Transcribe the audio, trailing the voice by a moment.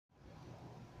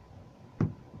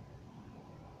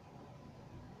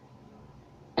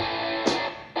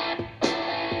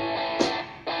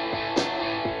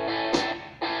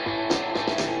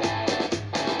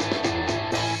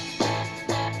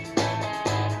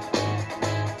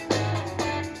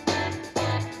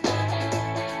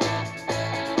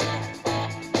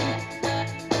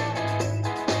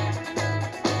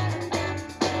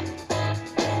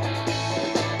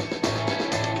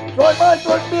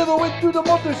Drive middle way to the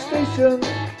motor station.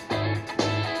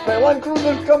 One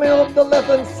cruiser coming up the left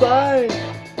hand side.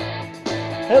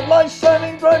 Headlights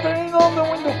shining, driver in on the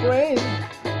window frame.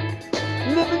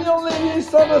 Living young lady,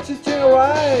 started sitting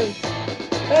right.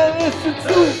 And it's the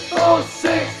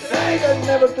 2068 and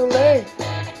never too late.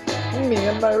 Me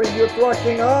and my radio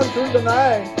trucking on through the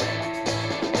night.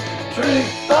 3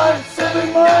 times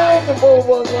 7 miles, the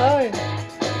Volvo line.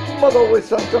 Motorway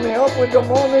sun coming up with the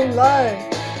morning light.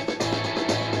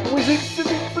 We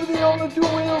sitting pretty on the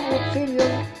two-wheel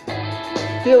Brazilian.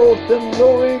 Hilton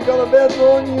Lorry got a bad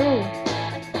on you.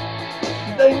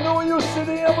 They know you're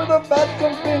sitting up with a bad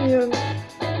companion.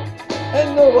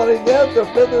 And nobody gets the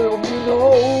better of you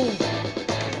know.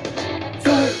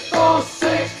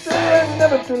 206 and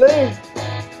never too late.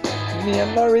 Me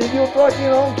and my radio trucking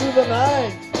on through the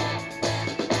night.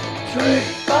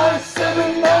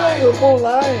 3579 the full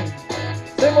line.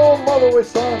 Same old Motorway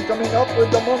sun coming up with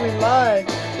the morning light.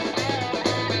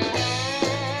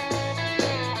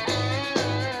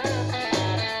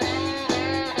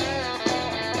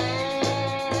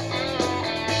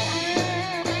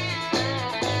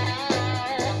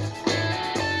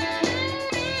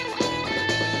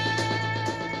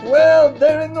 Well,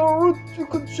 there ain't no route you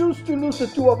could choose to lose the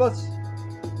two of us.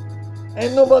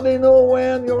 And nobody know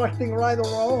when you're acting right or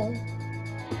wrong.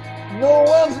 No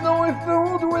one's know if the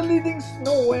road we're leading's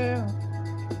nowhere.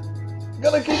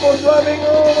 Gotta keep on driving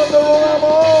on the road I'm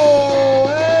on.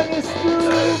 And it's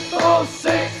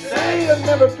 206 and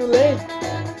never too late.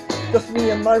 Just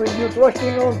me and my radio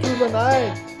trucking on through the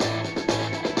night.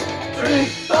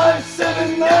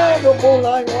 3579 the full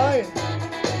line right.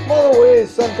 Motorway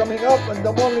sun coming up and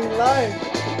the morning light.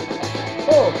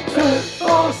 Oh,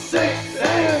 206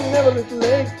 and never too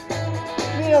late.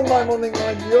 Me and my morning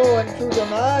radio and through the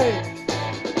night.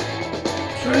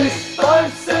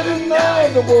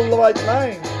 3579 the full white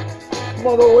line.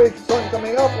 Motorway sun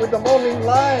coming up with the morning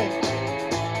light.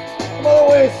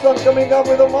 Motorway sun coming up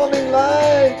with the morning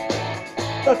light.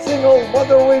 That single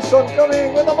Motorway sun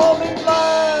coming with the morning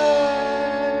light.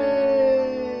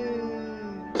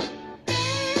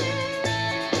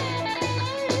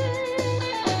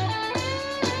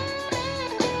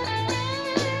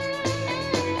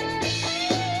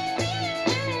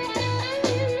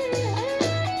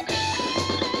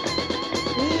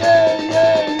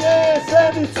 Yeah,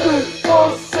 and it's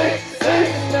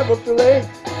 206 never too late.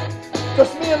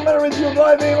 Just me and my radio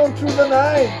driving on through the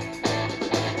night.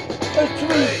 A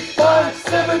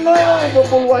 3579 the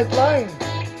full white line.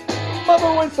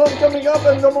 Motorway sun coming up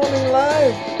and the morning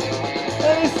light.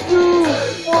 And it's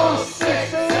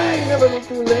 206 never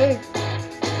too late.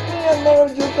 Me and my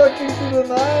radio talking through the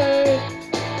night.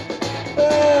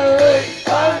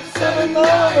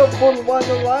 3579 the full white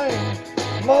line.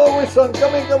 Motorway sun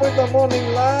coming up with the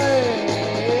morning light.